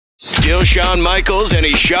Dilshan Michaels and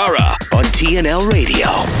Ishara on TNL Radio.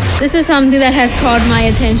 This is something that has caught my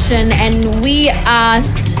attention, and we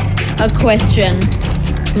asked a question.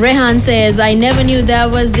 Rehan says, I never knew there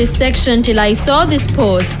was this section till I saw this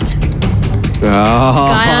post.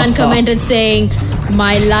 Kayan commented saying,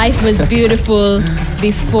 my life was beautiful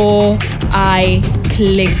before I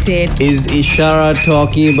clicked it. Is Ishara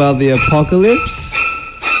talking about the apocalypse?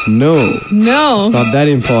 No. No. It's not that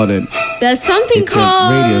important. There's something It's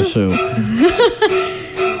called... a radio show.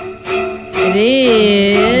 It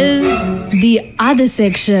is the other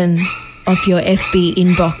section of your FB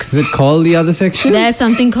inbox. Is it called the other section? There's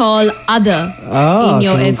something called other in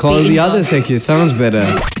your FB called inbox. the other section. Sounds better.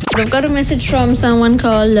 So I've got a message from someone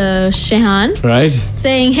called Shehan Right?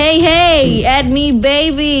 saying, hey, add me,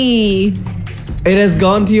 baby. It has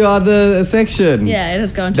gone to your other section. Yeah, it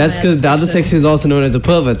has gone to That's my because the other section is also known as a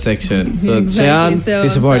pervert section. So, Exactly. Shayan,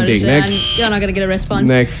 disappointing. Sorry, Shehan, Next. you're not going to get a response.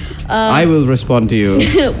 Next. I will respond to you.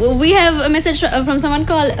 We have a message from someone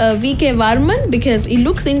called VK Varman because he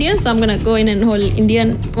looks Indian, so I'm going to go in and hold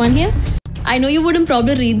Indian one here. I know you wouldn't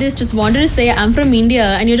probably read this, just wanted to say I'm from India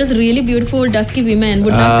and you're just really beautiful, dusky women.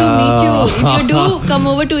 Would love to meet you. If you do, come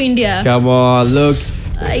over to India. Come on, look.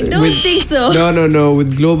 I don't think so. No.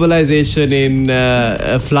 With globalization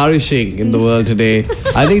flourishing in the world today,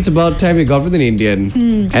 I think it's about time you got with an Indian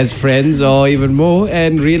as friends or even more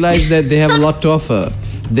and realize that they have a lot to offer.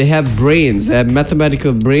 They have brains. They have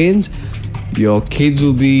mathematical brains. Your kids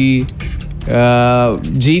will be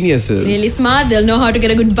geniuses. Really smart. They'll know how to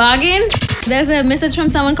get a good bargain. There's a message from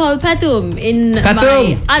someone called Patum in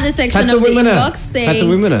my other section of the inbox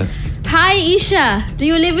saying, Hi Isha, do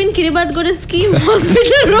you live in Kiribatgura Scheme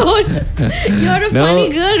Hospital Road? You're a funny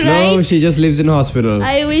girl, right? No, she just lives in hospital.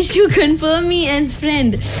 I wish you confirm me as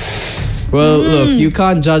friend. Well, look, you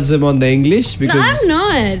can't judge them on the English because... No,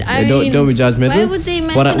 I'm not. I mean, don't be judgmental. Why would they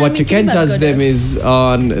mention What you can judge them is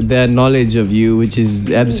on their knowledge of you, which is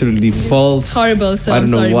absolutely false. It's horrible, so I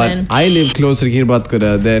don't know sorry, what. man. I live closer to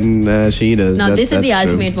Kiribatgura than she does. Now, this is the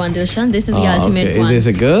ultimate one, Dilshan. This is the ultimate one. Is this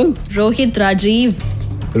a girl? Rohit Rajiv.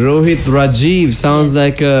 Rohit Rajiv sounds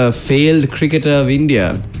like a failed cricketer of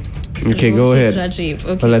India. Okay, go ahead. Rajiv.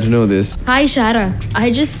 Okay. I'll let you know this. Hi Ishara,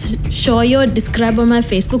 I just saw your describe on my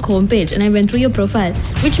Facebook homepage and I went through your profile,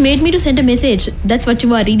 which made me to send a message. That's what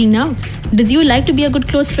you are reading now. Does you like to be a good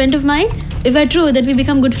close friend of mine? If are true, that we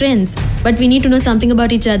become good friends. But we need to know something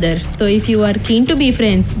about each other. So if you are keen to be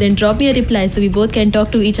friends, then drop me a reply so we both can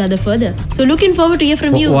talk to each other further. So looking forward to hear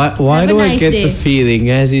from you. Why do I get the feeling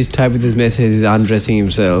as he's typing this message, he's undressing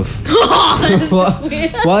himself?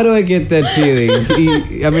 Why do I get that feeling?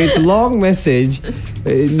 I mean, it's a long message.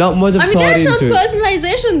 Not much of thought into it. There's some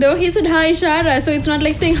personalization though. He said hi Ishara, so it's not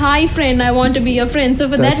like saying hi friend, I want to be your friend. So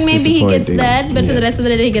for that maybe he gets that, but for the rest of the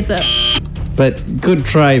letter he gets a... But good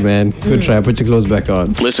try, man. Good try. Put your clothes back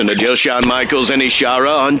on. Listen to Dilshan Michaels and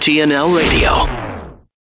Ishara on TNL Radio.